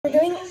We're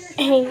doing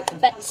a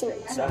vet suit.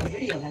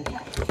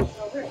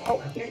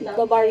 Oh,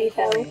 the Barbie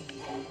fell.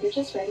 You're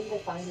just ready to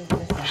find your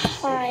person.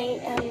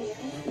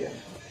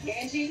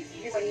 Angie,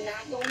 you are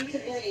not going to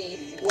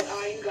believe what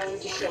I am going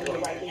to show you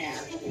right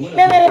now.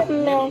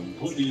 No.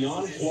 Put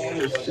beyond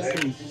flawless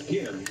second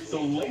skin, the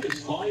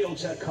latest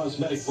biotech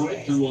cosmetic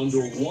breakthrough under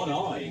one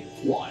eye.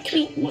 Watch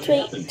what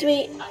happens.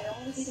 Tweet. I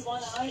only see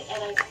one eye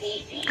and I see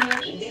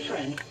huge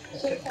difference.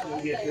 So far, I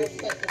will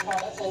put the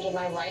product under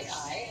my right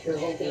eye. There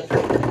will be a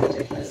big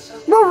difference.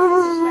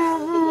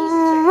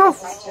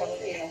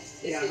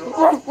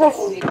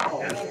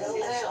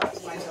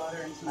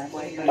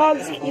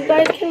 Dogs, you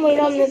guys can wait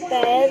on the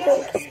bed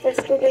because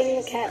we're doing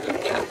the cat.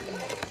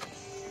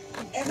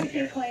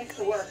 Everything claims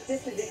to work.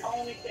 This is the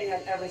only thing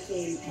I've ever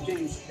seen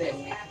do that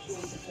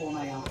actually before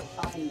my eyes.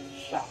 I'm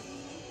shocked.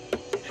 The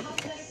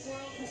cosmetic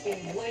world has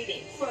been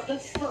waiting for the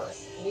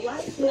first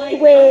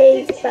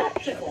Way back.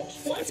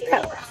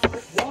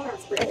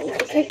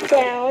 Click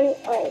down.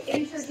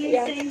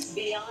 Introducing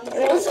Beyond I'm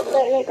going to sit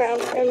on the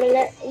ground for a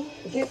minute.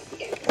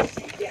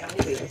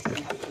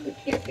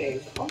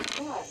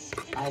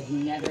 I've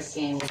never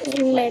seen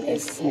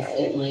Medicine.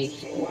 instantly.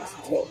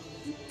 Wow.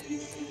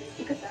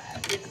 Look at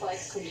that. It's like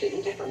a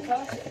completely different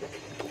process.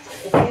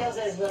 It feels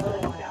as though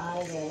my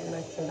eyes are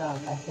lifted up.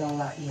 I feel a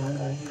lot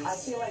younger. I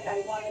feel like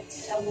I want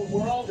to tell the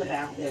world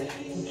about this.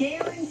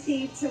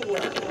 Guaranteed to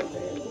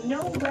work.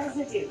 No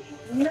residue.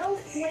 No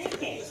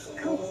flaking.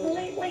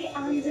 Completely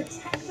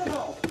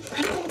undetectable.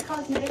 Even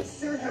cosmetic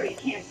surgery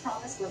can't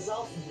promise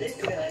results this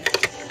good.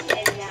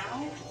 And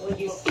now, when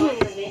you apply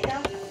your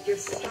makeup, you're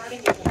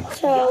starting with a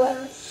much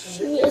younger,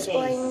 She is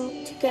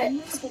going to get.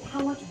 look at how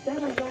much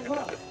better you'll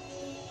look.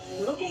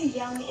 Looking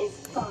young is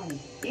fun.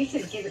 You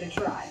should give it a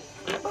try.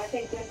 I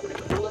think this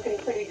is looking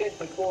pretty good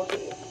for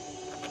 40.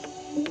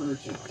 Order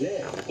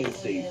today and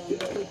save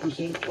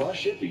 50% plus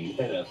shipping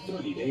and a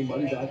 30-day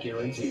money-back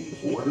guarantee.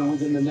 Order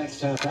within the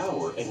next half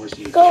hour and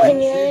receive Go in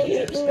free here. You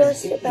gifts can go and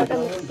sit back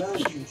on the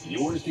value.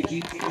 Yours to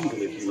keep even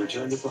if you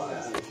return the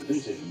product.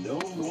 Visit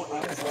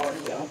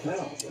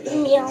KnoMoreEyeBags.com. That's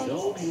Meow.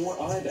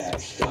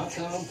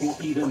 KnoMoreEyeBags.com for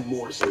even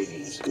more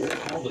savings. Or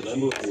call the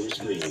number on your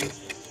screen.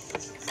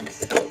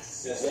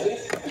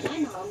 My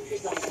mom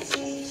is like that.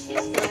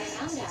 When I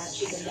found out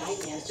she'd been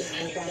diagnosed with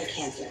pancreatic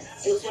cancer,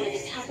 it was one of the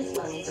toughest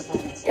moments of my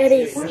life. That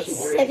is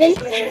 7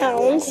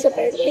 pounds. The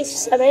bird weighs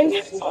 7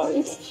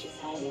 pounds. To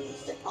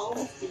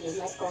always be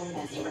my own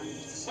best friend.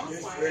 That's why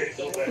I'm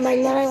standing And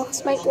then I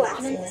lost my to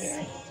glasses.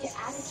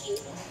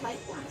 advocate and fight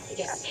back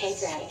against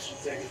pancreatic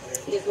cancer.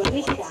 Because when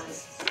we die,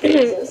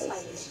 those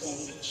fighting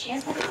today,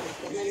 chance of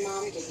life that my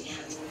mom didn't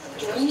have.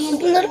 Join me in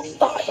The little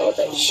bottle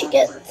that she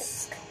gets.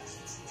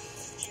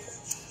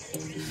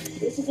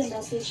 This is a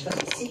message from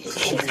the Secret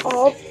She's Service.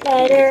 all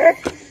better.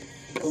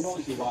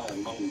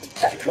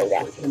 Back to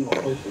that.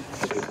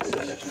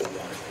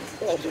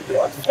 Make you do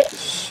a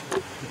fish.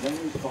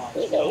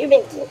 You know, you're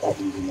being so good.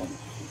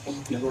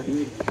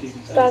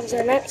 Dogs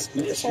are next.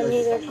 So I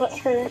need to put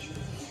her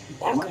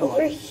back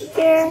over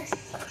here.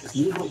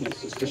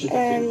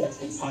 And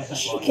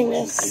she can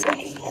just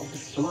say.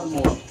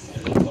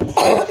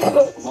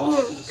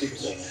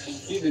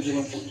 Be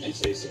vigilant and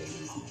stay safe.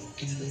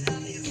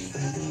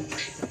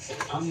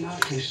 I'm not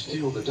going to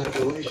steal the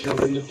Declaration of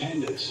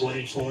Independence.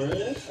 Wait for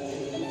it.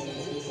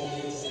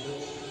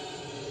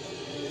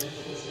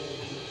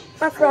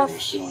 Ruff.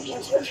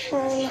 It's her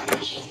turn.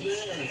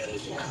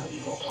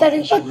 That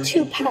is about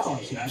 2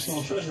 pounds.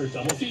 National Treasure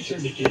double feature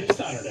beginning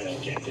Saturday.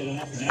 Can't get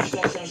enough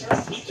National Treasure?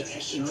 Meet the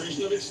next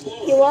generation of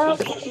explorers. You are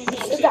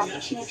Sit down.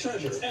 National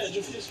Treasure, Edge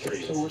of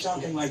History. So we're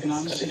talking like an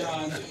honest to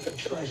God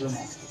treasure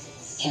map.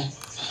 Yeah.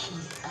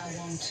 I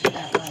won't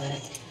let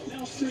it.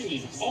 Now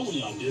streaming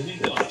only on Disney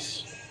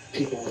Plus.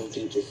 People will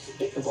do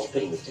despicable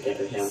things to get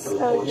their hands on the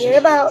So you're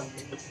about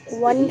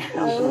 1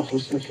 pound. I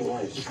need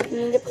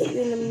to put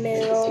you in the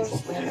middle.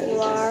 You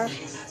are.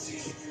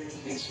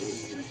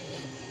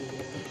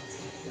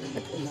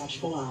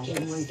 Watchful Eye,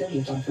 January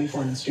 30th on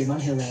Freeform and stream on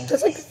Hulu.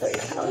 That's like 3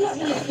 pounds.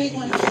 The big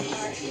one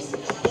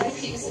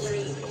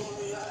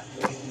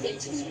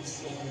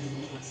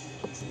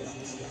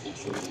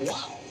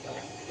Wow.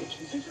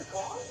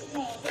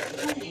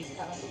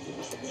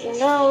 You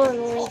know, and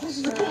we'll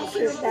put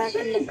her back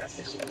in the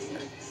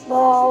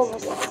ball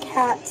with the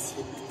cat's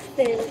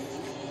food.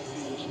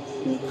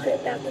 And put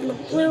it back in the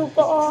blue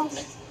ball.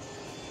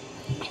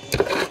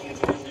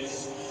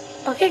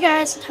 Okay,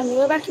 guys, time to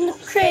go back in the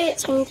crate.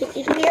 So I'm going to take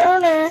you to your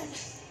owner.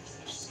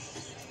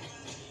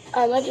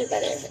 I might do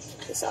better if I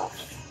take this off.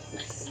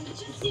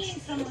 Seeing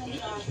someone in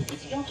the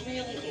office, you don't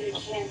really get a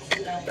chance to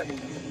know them.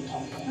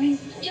 I mean,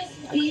 just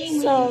being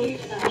with you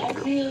tonight, I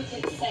really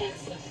get a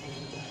sense of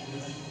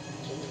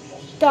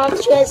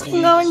Dogs, you guys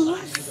can go in here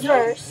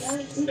first.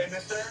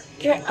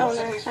 Your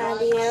owner, how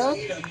do you?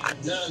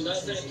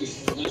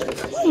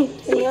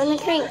 Can you in the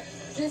crate?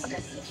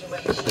 business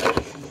situation.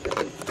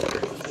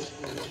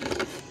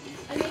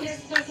 I mean,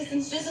 there's like this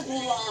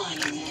invisible line,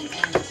 and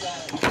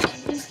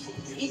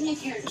even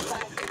if you're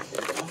attracted to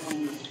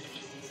someone,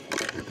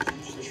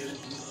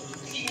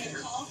 you can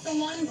call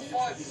someone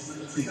before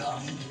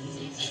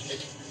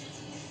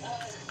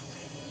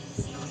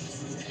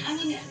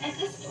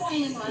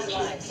in my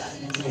life.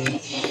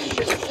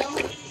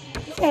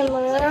 And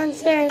when we're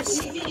downstairs,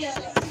 I'm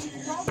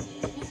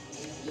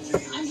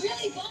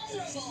really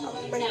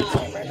vulnerable we're right not now.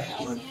 timer now.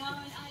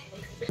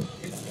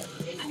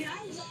 I mean, I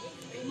love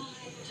my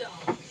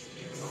job.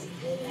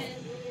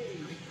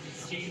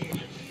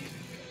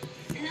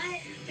 And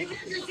I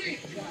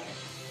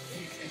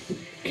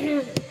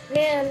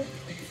Man.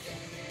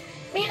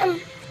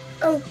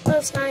 Oh,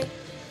 that's fine.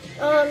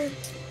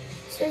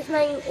 Since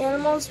my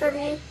animals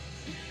ready?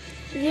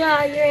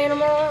 Yeah, your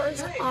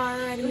animals are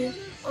ready.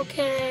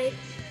 Okay.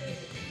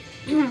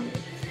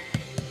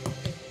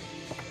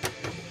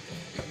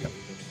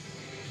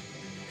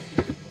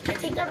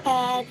 Take their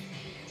bed.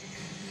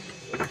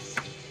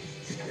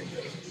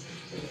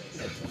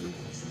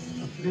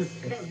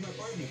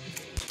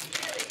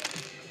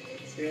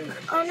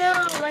 Oh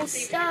no, my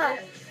stuff.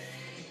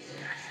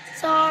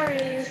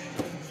 Sorry.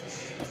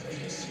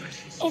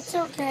 It's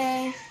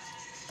okay.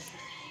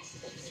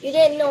 You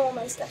didn't know all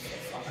my stuff would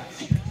fall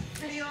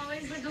out. Have you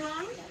always lived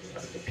alone?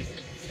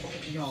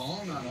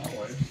 No, not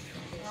always.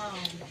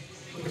 Oh.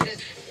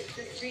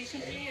 Just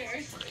recent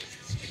years.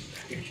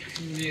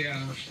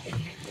 Yeah.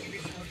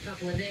 A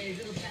couple of days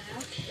it'll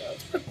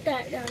pass. Put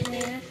that down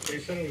there. They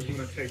said it was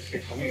going to take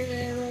 6 And weeks.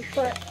 then we'll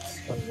put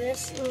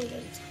this in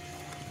the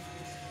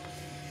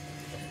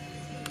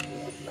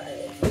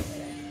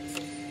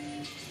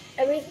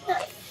everything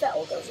that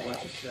fell goes in it.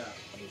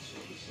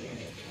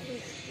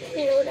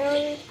 Go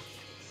down.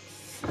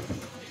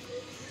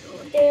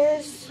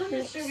 There's How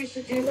much service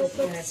to do notebooks.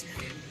 this?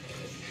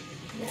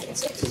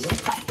 That's it.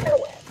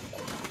 Spiderweb.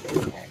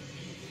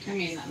 I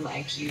mean, I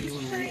like you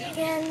Try and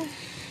again.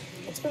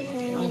 It's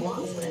okay. I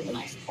want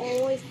it.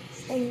 Always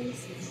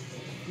things.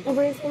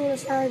 Everything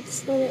was hard to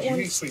swim at You need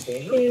once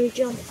sleep over? to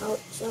jump out,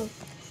 so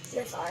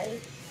they're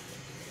fine.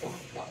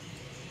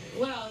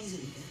 well,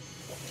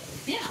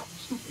 yeah.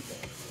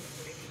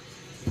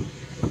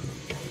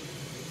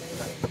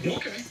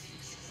 Okay.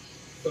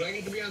 But I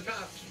get to be on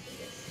top.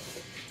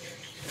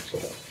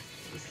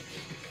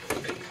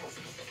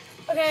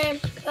 Okay,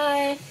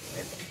 bye.